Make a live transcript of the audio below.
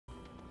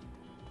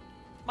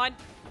Mine.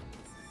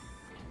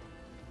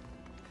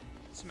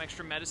 Some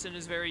extra medicine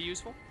is very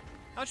useful.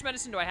 How much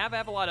medicine do I have? I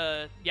have a lot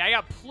of... Yeah, I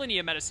got plenty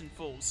of medicine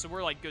fulls, so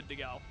we're, like, good to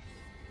go.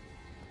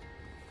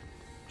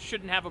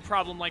 Shouldn't have a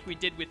problem like we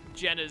did with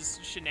Jenna's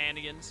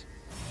shenanigans.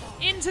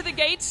 Into the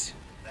gate!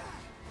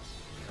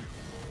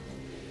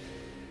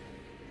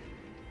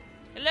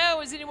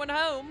 Hello, is anyone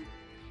home?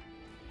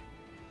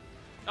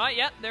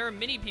 Yeah, there are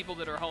many people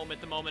that are home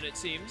at the moment, it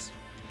seems.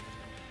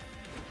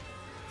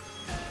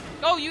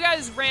 Oh, you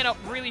guys ran up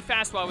really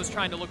fast while I was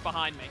trying to look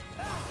behind me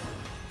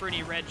for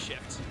any red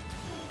shift.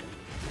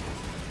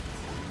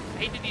 I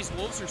hate that these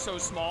wolves are so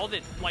small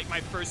that, like, my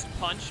first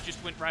punch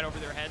just went right over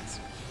their heads.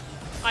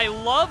 I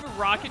love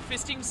rocket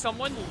fisting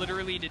someone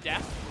literally to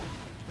death.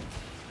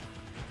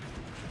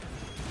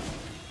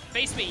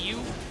 Face me, you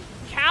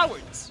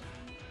cowards.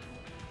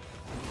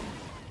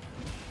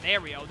 There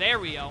we go, there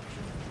we go.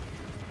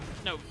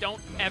 No,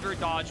 don't ever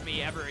dodge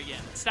me ever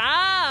again.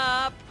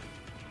 Stop!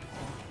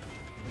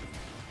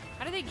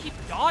 How do they keep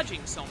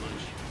dodging so much?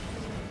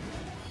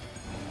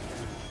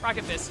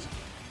 Rocket fist.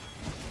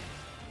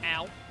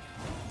 Ow.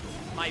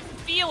 My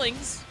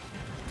feelings.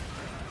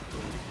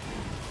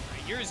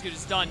 Right, you're as good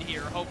as done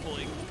here,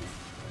 hopefully.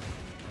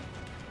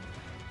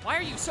 Why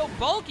are you so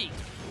bulky?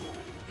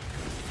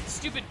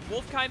 Stupid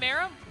wolf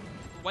chimera?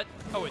 What?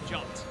 Oh, it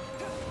jumped.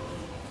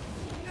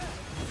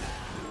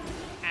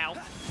 Ow.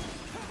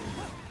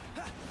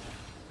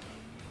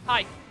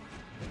 Hi.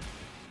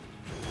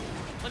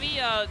 Let me,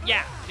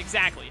 yeah,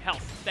 exactly.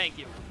 Health. Thank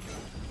you.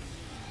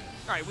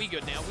 Alright, we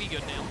good now. We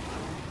good now.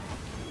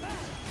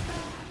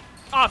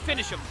 Ah,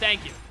 finish him.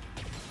 Thank you.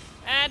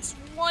 That's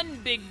one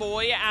big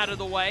boy out of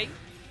the way.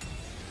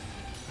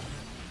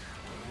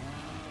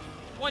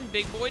 One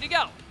big boy to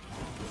go.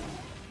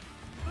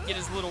 Get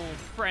his little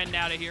friend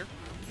out of here.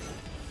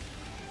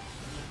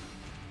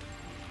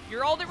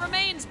 You're all that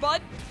remains,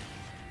 bud.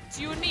 It's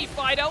you and me,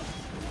 Fido.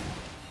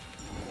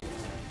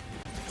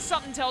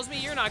 Something tells me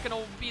you're not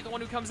gonna be the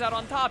one who comes out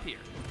on top here.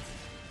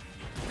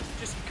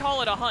 Just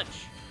call it a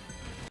hunch.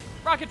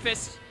 Rocket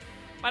fist.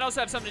 Might also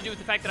have something to do with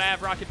the fact that I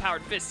have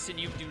rocket-powered fists and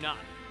you do not.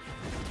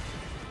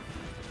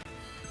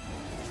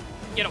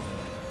 Get him.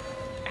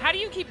 How do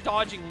you keep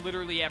dodging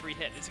literally every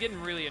hit? It's getting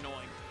really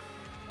annoying.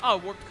 Oh,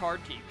 warped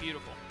card key.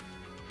 Beautiful.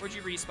 Where'd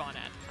you respawn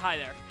at? Hi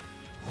there.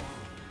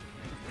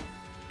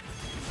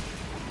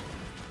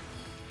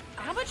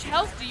 How much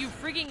health do you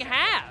frigging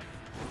have?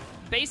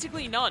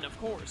 Basically none, of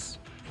course.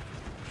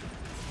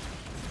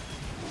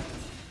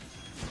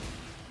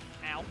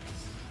 Ow.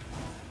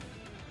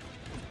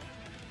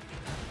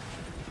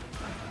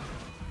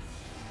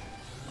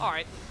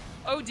 Alright.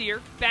 Oh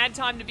dear. Bad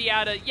time to be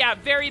out of... Yeah,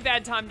 very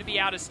bad time to be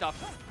out of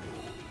stuff.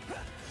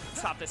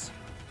 Stop this.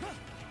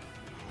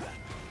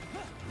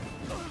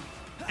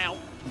 Ow.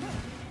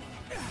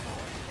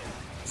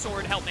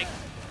 Sword, help me.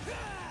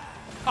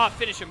 Oh,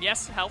 finish him.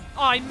 Yes, health.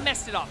 Oh, I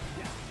messed it up.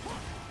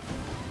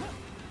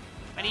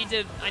 I need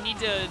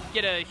to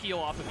get a heal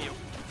off of you.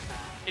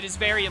 It is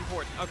very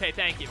important. Okay,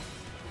 thank you.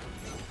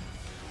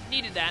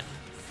 Needed that.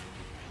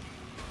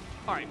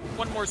 Alright,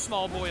 one more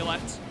small boy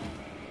left.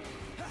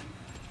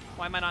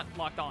 Why am I not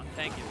locked on?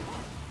 Thank you.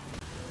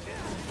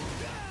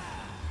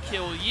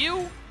 Kill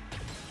you.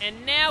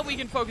 And now we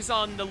can focus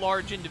on the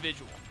large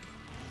individual.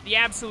 The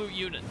absolute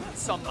unit,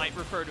 some might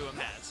refer to him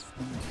as.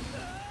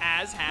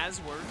 As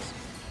has words.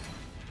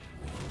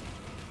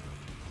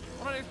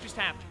 What on earth just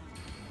happened?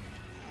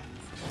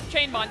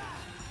 Chain bond.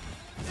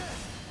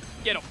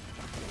 Get him.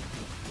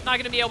 Not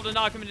going to be able to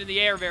knock him into the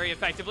air very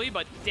effectively,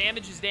 but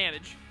damage is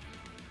damage.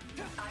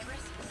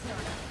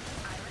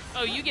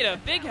 Oh, you get a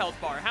big health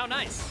bar. How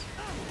nice.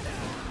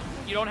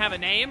 You don't have a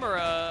name or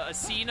a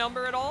C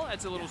number at all?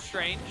 That's a little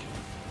strange.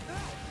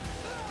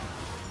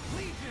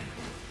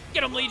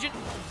 Get him, Legion.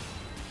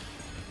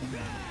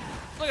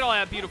 Look at all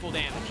that beautiful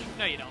damage.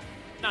 No, you don't.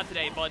 Not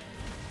today, bud.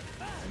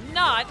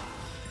 Not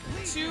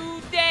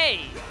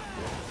today.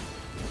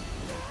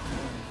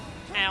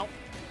 Ow.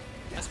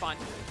 That's fine.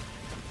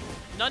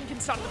 None can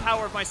stop the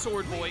power of my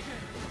sword, boy.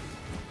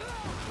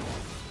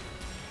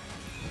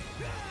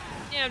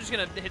 Yeah, I'm just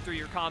gonna hit through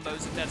your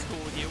combos if that's cool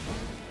with you.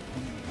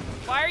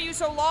 Why are you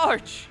so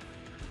large?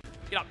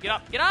 Get up, get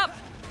up, get up!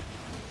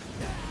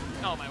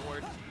 Oh, my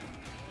word.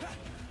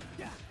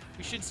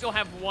 We should still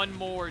have one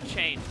more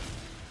chain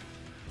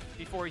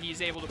before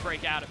he's able to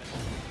break out of it.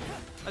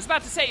 I was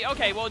about to say,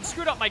 okay, well, it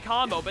screwed up my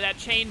combo, but that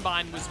chain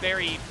bind was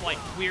very, like,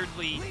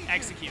 weirdly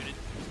executed.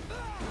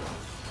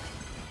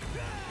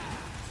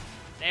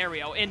 There we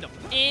go. End him.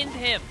 End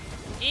him.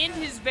 End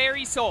his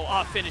very soul.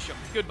 Ah, finish him.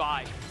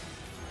 Goodbye.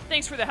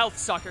 Thanks for the health,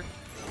 sucker.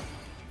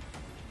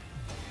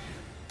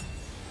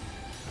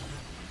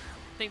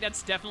 I think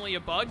that's definitely a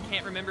bug.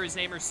 Can't remember his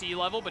name or C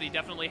level, but he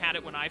definitely had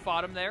it when I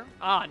fought him there.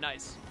 Ah,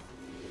 nice.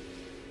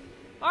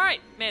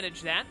 Alright,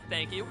 manage that.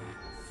 Thank you.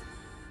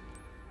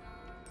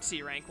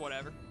 C rank,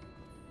 whatever.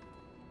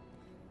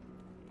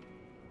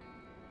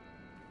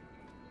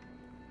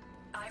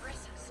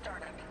 Iris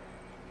startup.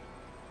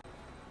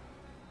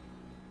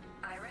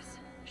 Iris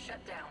shut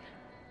down.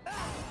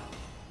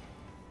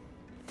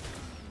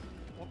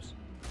 Whoops.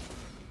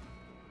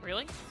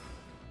 Really?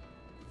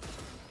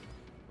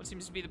 What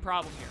seems to be the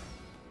problem here?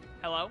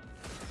 Hello?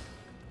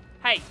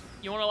 Hey,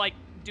 you want to, like,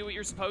 do what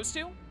you're supposed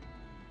to?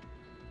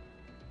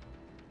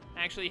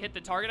 Actually hit the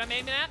target I'm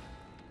aiming at?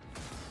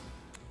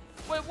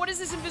 What is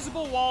this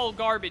invisible wall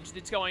garbage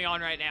that's going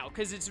on right now?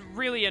 Because it's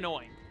really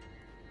annoying.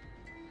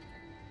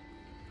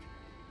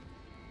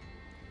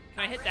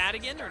 Can I hit that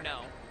again or no?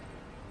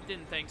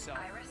 Didn't think so.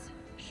 Iris,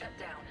 shut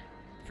down.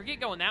 Forget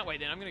going that way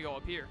then. I'm going to go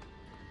up here.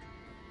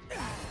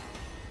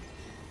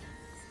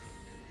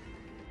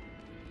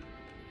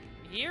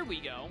 Here we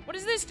go. What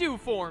does this do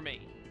for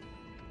me?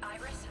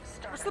 Iris,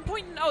 start. What's the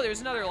point in... Oh,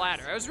 there's another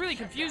ladder. I was really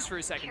confused for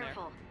a second there.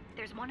 Careful.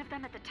 There's one of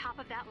them at the top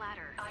of that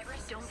ladder.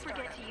 Iris, Don't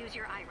forget to use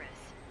your iris.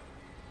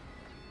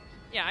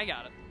 Yeah, I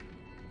got it.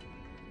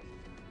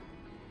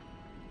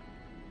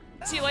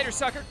 See you later,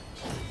 sucker.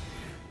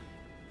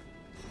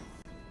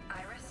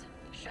 Iris,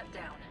 shut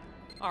down.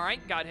 All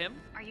right, got him.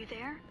 Are you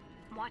there?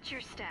 Watch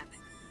your step.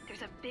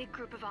 There's a big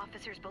group of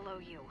officers below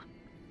you.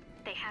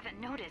 They haven't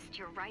noticed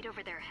you're right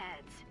over their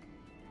heads.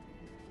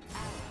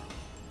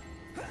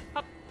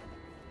 Up.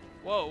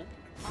 Whoa.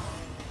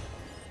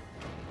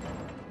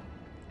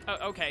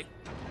 Oh, okay.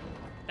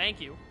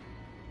 Thank you.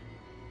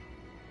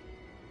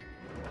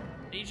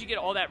 I need you to get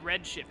all that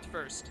red shift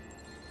first.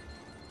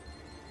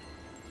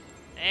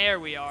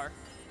 There we are.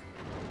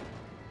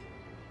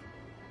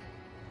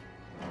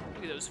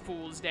 Look at those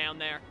fools down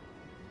there.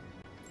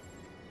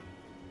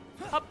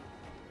 Up.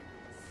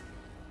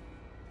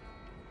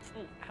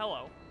 Ooh,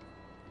 hello.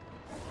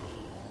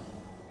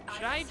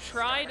 Should I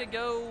try to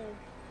go...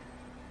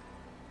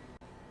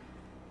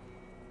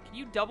 Can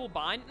you double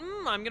bind?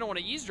 I'm gonna want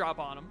to eavesdrop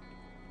on him.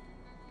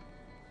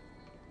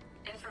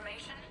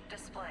 Information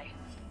display.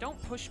 Don't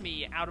push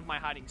me out of my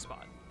hiding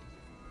spot.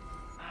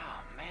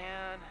 Oh,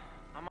 man.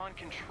 I'm on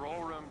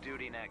control room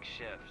duty next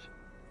shift.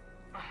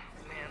 Oh,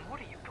 man,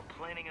 what are you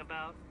complaining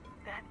about?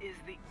 That is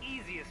the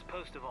easiest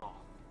post of all.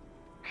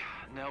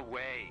 No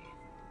way.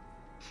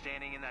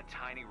 Standing in that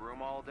tiny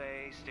room all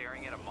day,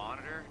 staring at a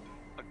monitor,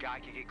 a guy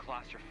could get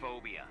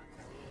claustrophobia.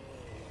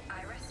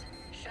 Iris,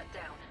 shut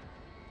down.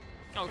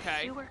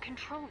 Okay. The sewer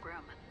control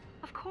room.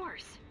 Of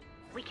course.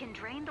 We can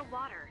drain the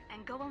water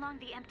and go along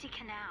the empty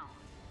canal.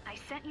 I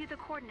sent you the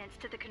coordinates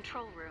to the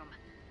control room.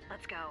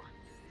 Let's go.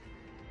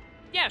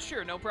 Yeah,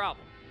 sure, no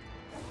problem.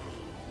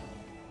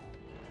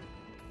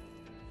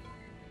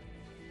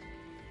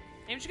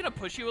 I'm just gonna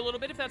push you a little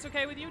bit if that's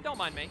okay with you. Don't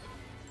mind me.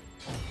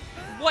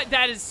 What?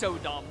 That is so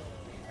dumb.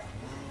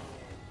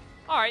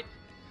 Alright.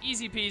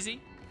 Easy peasy.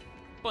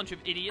 Bunch of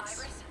idiots.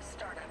 Iris,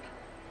 startup.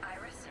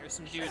 Iris, There's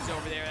some dudes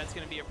over there. That's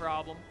gonna be a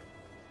problem.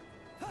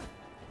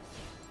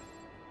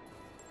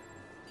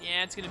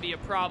 Yeah, it's gonna be a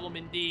problem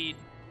indeed.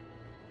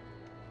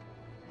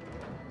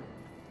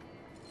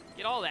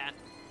 Get all that.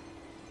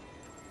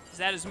 'Cause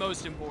that is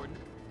most important.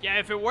 Yeah,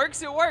 if it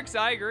works, it works.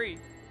 I agree.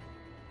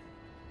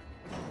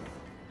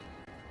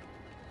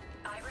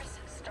 Iris,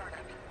 startup.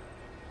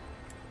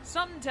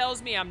 Something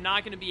tells me I'm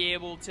not gonna be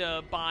able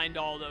to bind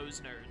all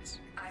those nerds.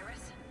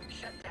 Iris,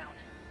 shut down.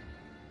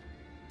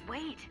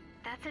 Wait,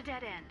 that's a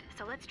dead end,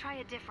 so let's try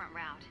a different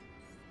route.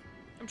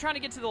 I'm trying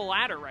to get to the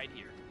ladder right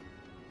here.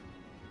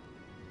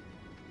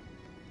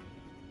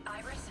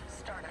 Iris,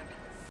 startup.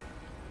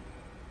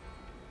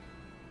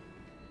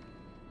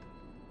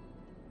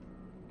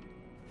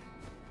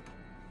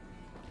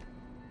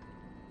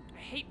 I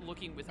hate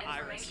looking with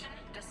Iris.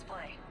 Information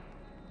display.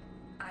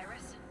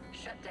 Iris,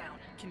 shut down.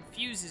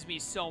 Confuses me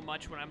so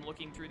much when I'm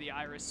looking through the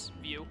Iris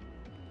view.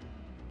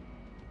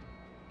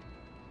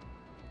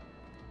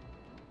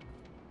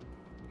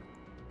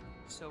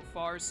 So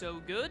far, so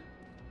good.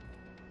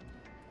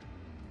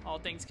 All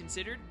things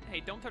considered.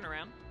 Hey, don't turn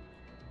around.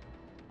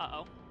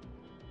 Uh-oh.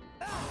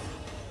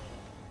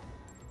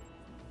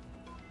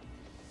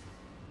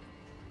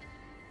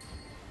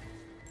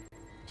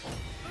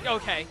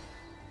 Okay.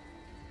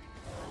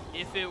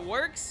 If it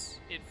works,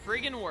 it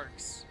friggin'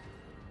 works.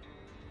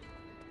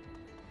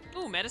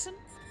 Ooh, medicine?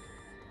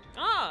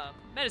 Ah,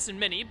 medicine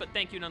mini, but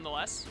thank you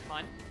nonetheless.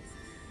 Fine.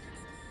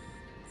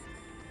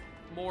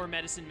 More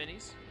medicine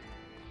minis.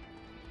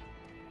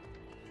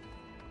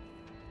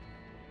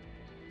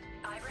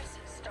 Iris,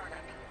 startup.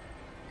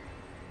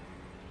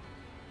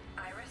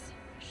 Iris,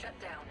 shut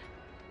down.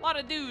 A lot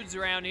of dudes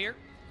around here.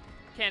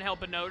 Can't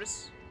help but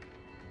notice.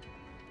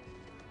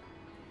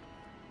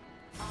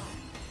 A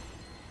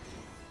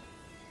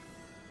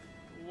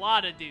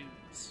lot of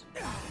dudes.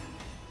 I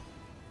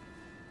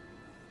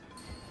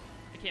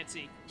can't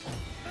see.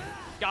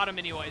 Got him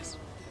anyways.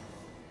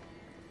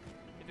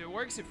 If it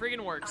works, it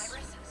friggin' works.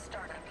 Iris,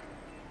 startup.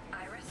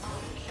 Iris,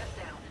 shut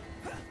down.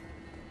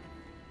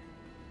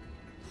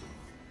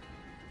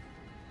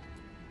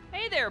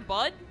 Hey there,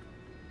 bud.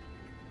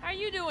 How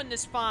you doing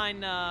this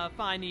fine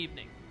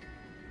evening?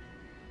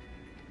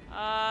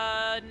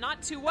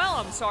 Not too well,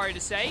 I'm sorry to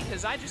say,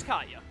 because I just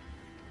caught you.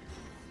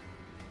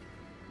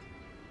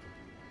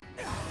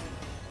 I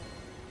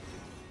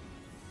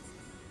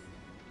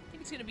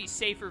think it's gonna be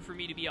safer for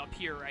me to be up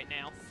here right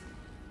now.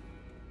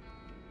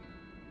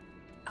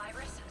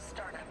 Iris,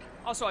 startup.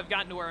 Also, I've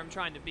gotten to where I'm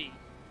trying to be.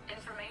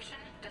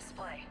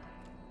 display.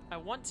 I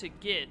want to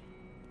get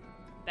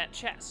that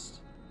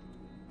chest.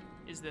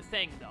 Is the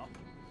thing, though.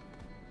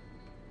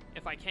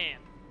 If I can.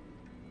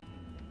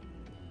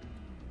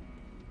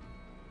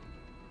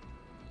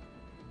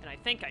 And I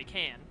think I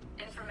can.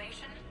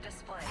 Information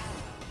display.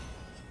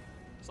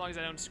 As long as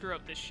I don't screw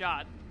up this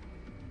shot.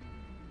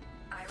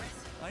 Iris,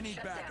 I need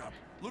shut backup. down.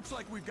 Looks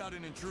like we've got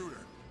an intruder.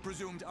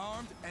 Presumed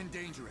armed and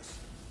dangerous.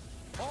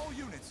 All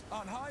units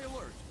on high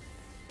alert.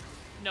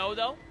 No,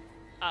 though?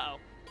 Uh-oh.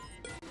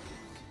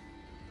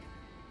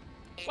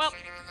 Well.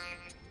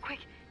 Quick,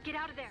 get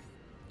out of there.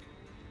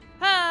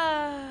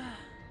 Ah.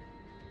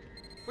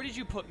 Where did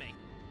you put me?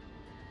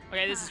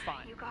 Okay, this is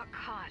fine. You got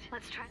caught.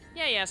 Let's try.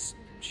 Yeah, yes.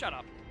 Shut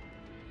up.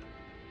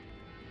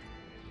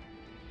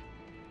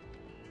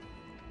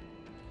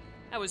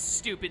 That was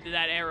stupid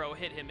that arrow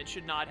hit him. It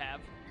should not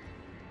have.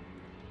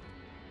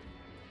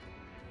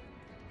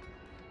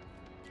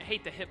 I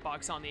hate the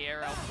hitbox on the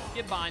arrow.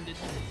 Get binded.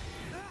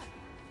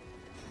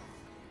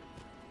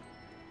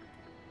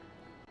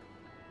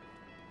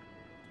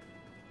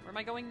 Where am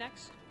I going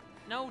next?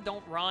 No,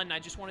 don't run. I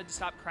just wanted to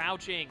stop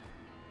crouching.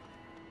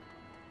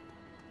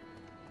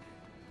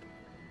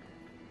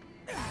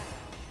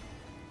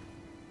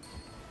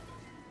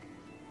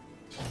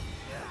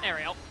 There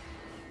we go.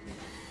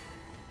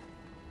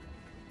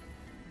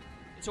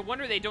 It's a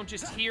wonder they don't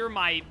just hear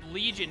my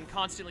Legion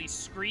constantly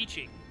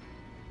screeching.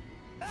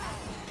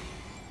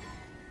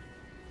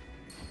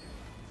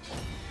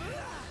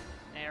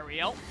 There we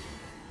go.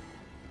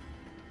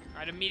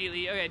 Alright,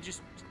 immediately. Okay,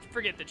 just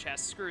forget the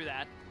chest. Screw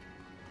that.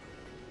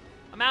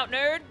 I'm out,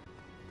 nerd.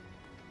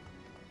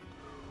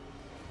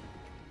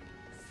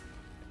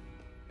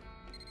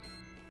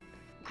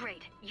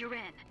 Great, you're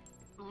in.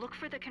 Look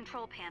for the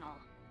control panel.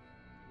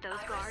 Those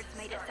guards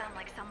made it sound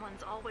like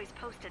someone's always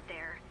posted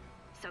there,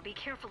 so be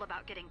careful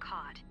about getting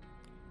caught.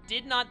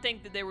 Did not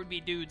think that there would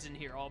be dudes in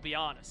here, I'll be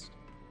honest.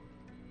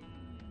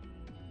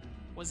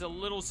 Was a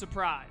little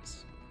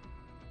surprised.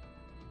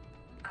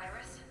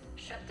 Iris,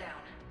 shut down.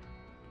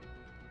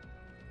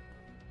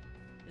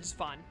 This is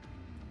fun.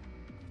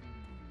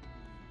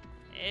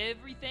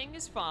 Everything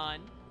is fun.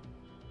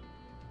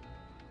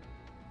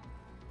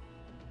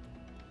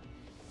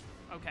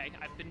 Okay,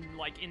 I've been,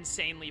 like,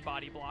 insanely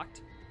body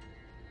blocked.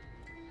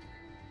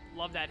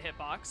 Love that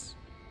hitbox.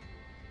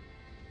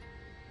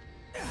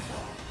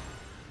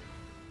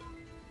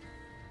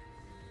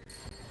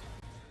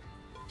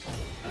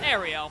 There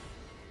we go.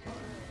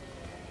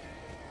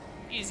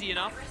 Easy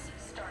enough. Iris,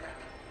 startup.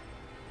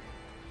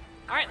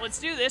 Alright, let's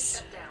do this.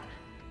 Shut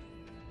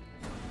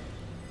down.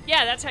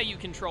 Yeah, that's how you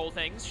control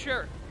things,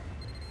 sure.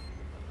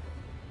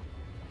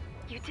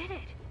 You did it.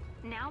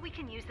 Now we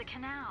can use the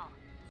canal.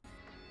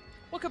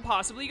 What could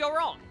possibly go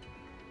wrong?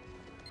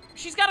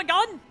 She's got a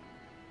gun!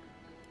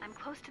 I'm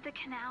close to the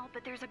canal,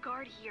 but there's a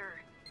guard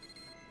here.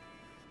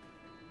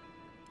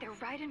 They're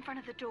right in front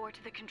of the door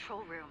to the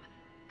control room.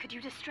 Could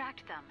you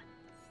distract them?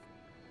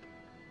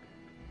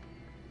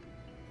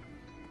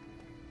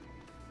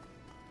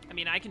 I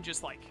mean, I can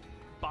just, like,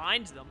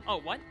 bind them. Oh,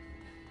 what?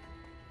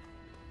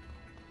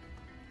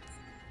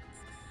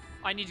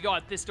 I need to go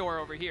out this door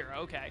over here.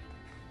 Okay.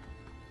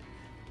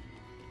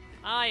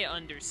 I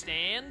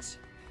understand.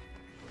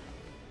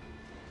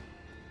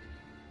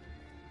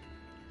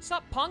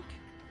 Sup, punk?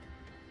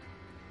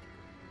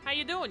 How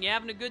you doing? You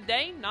having a good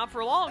day? Not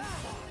for long.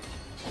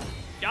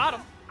 Got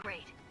him.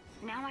 Great.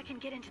 Now I can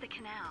get into the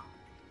canal.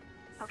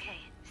 Okay,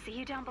 see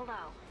you down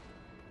below.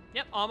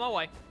 Yep, on my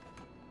way.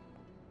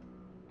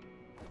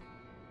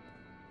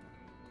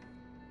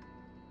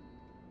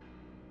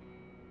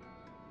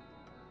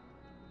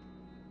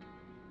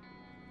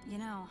 You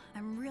know,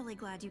 I'm really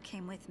glad you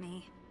came with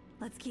me.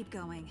 Let's keep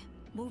going.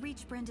 We'll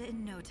reach Brenda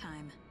in no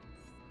time.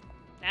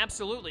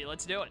 Absolutely,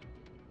 let's do it.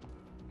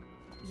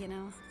 You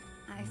know,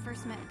 I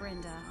first met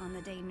Brenda on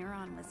the day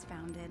Neuron was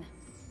founded,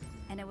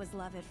 and it was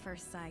love at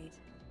first sight.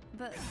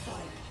 But,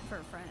 like,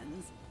 for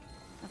friends.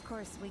 Of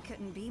course, we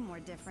couldn't be more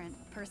different,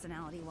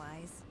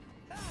 personality-wise.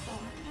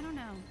 I don't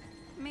know.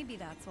 Maybe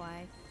that's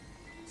why.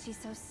 She's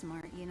so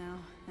smart, you know,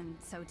 and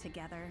so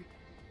together.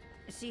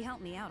 She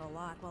helped me out a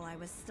lot while I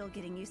was still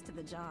getting used to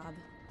the job.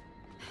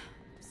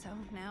 So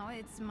now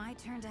it's my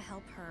turn to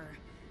help her.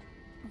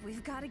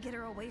 We've got to get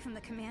her away from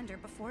the commander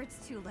before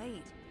it's too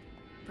late.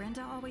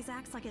 Brenda always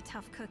acts like a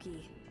tough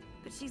cookie,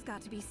 but she's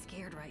got to be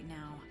scared right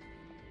now.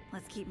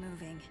 Let's keep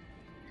moving.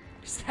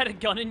 Is that a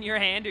gun in your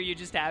hand, or are you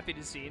just happy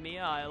to see me?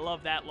 Oh, I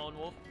love that, Lone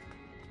Wolf.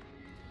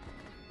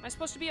 Am I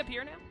supposed to be up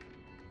here now?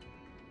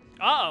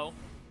 Uh-oh.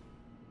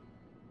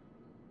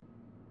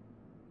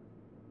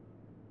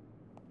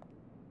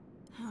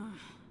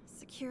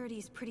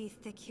 Security's pretty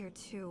thick here,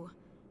 too.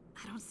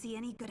 I don't see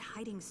any good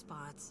hiding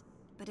spots,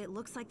 but it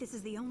looks like this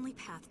is the only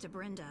path to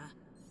Brenda.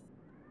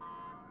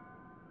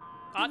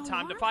 Time to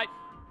Alarm? fight.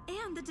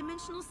 And the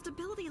dimensional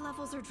stability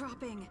levels are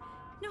dropping.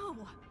 No.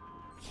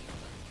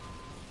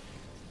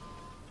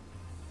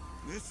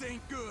 This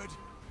ain't good.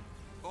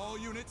 All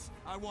units,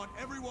 I want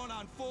everyone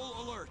on full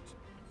alert.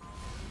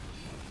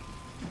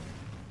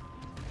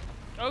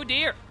 Oh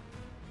dear.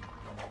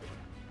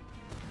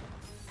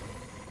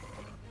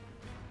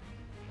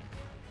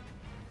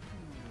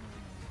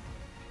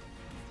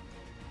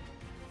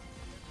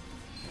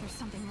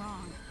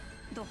 wrong.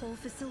 The whole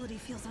facility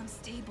feels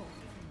unstable.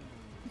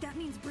 That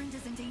means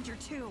Brenda's in danger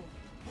too.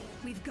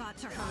 We've got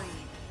to hurry.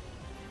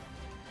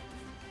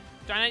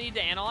 Do I not need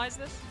to analyze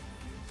this?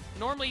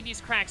 Normally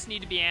these cracks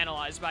need to be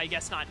analyzed, but I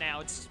guess not now.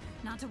 It's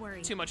Not to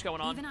worry. too much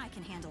going on. Even I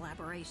can handle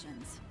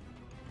aberrations.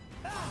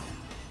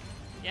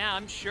 Yeah,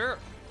 I'm sure.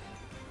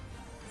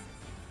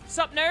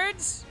 Sup,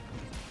 nerds?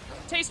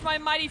 Taste my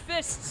mighty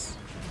fists.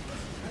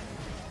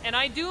 And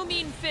I do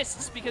mean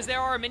fists because there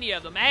are many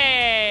of them.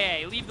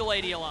 Hey, leave the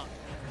lady alone.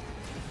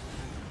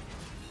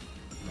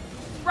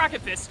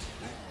 Rocket fist.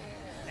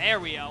 There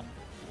we go.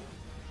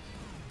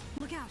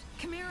 Look out,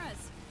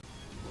 chimeras!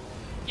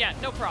 Yeah,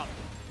 no problem.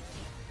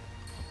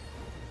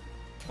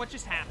 What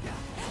just happened?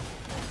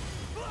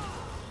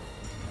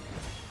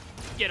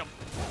 Get him.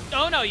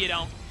 Oh, no, you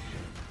don't.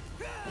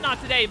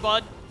 Not today,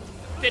 bud.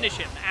 Finish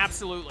him,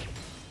 absolutely.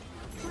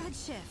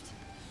 Redshift.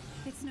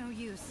 It's no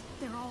use.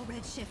 They're all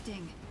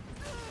redshifting.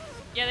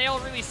 Yeah, they all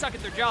really suck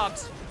at their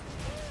jobs.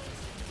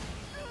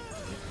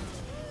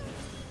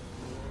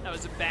 That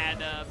was a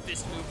bad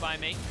fist move by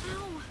me.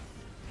 Ow!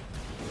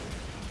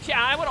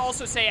 Yeah, I would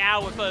also say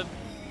ow if a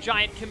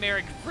giant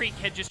chimeric freak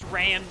had just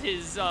rammed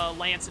his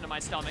lance into my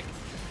stomach.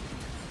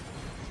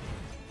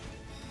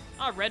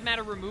 Ah, red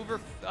matter remover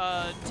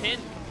 10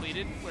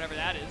 completed, whatever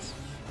that is.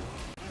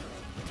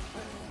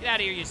 Get out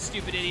of here, you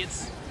stupid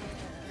idiots.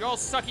 You all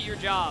suck at your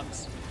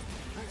jobs.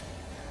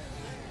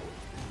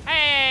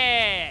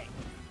 Hey!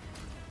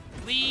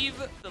 Leave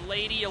the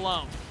lady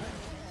alone.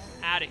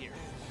 Out of here.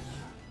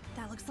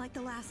 That looks like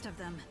the last of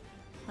them.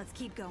 Let's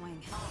keep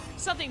going.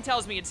 Something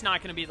tells me it's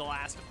not going to be the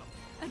last of them.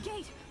 A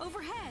gate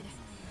overhead.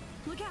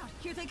 Look out,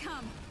 here they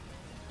come.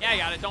 Yeah, I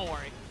got it, don't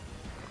worry.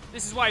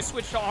 This is why I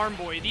switched to Arm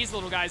Boy. These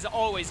little guys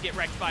always get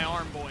wrecked by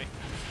Arm Boy.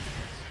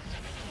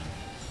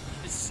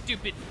 This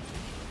stupid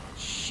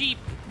sheep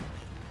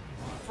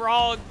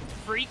frog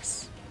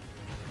freaks.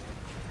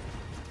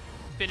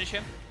 Finish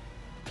him.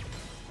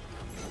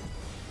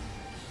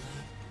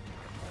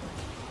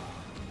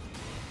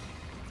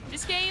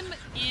 This game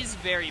is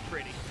very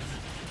pretty.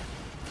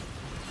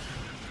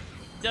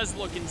 Does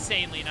look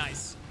insanely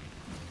nice.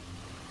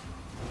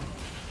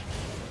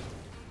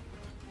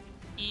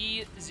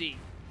 Easy.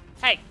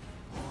 Hey,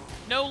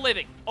 no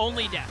living,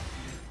 only death.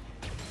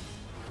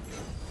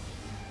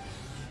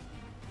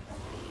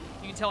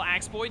 You can tell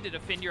Axe Boy to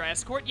defend your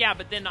escort? Yeah,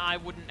 but then I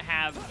wouldn't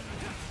have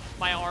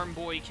my Arm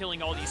Boy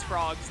killing all these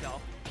frogs,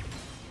 though.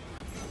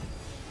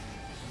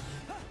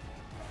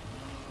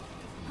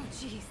 Oh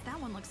jeez, that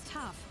one looks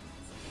tough.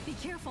 Be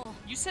careful.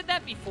 You said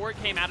that before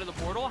it came out of the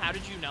portal? How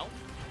did you know?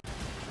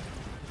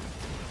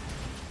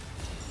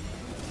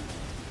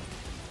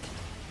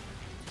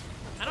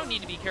 I don't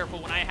need to be careful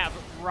when I have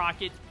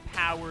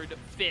rocket-powered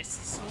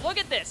fists. Look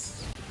at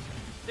this!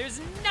 There's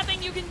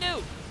nothing you can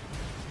do!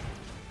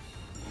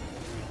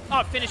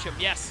 Oh, finish him.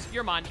 Yes,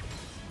 you're mine.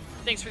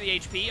 Thanks for the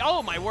HP.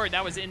 Oh, my word,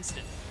 that was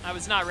instant. I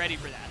was not ready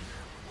for that.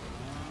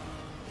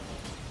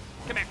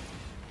 Come here.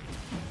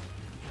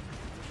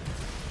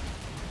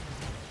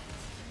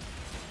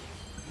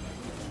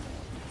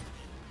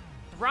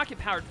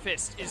 Rocket-powered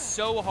fist is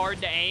so hard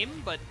to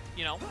aim, but,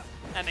 you know,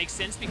 that makes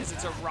sense because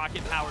it's a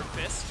rocket-powered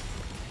fist.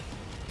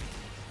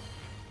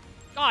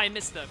 Oh, I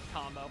missed the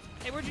combo.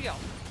 Hey, where'd you go?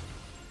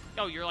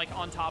 Oh, you're, like,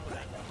 on top of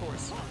it, of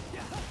course.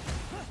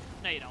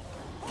 No, you don't.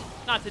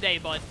 Not today,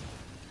 bud.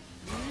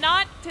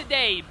 Not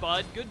today,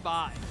 bud.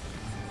 Goodbye.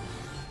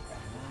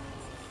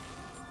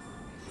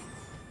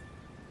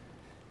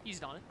 He's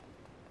done it.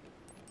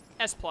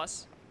 S+.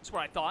 That's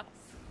what I thought.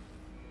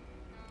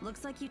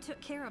 Looks like you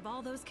took care of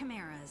all those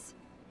chimeras.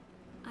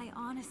 I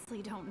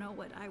honestly don't know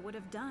what I would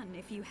have done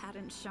if you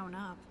hadn't shown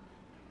up.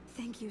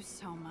 Thank you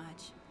so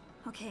much.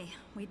 Okay,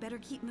 we'd better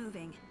keep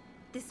moving.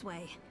 This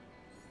way.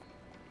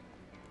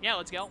 Yeah,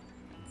 let's go.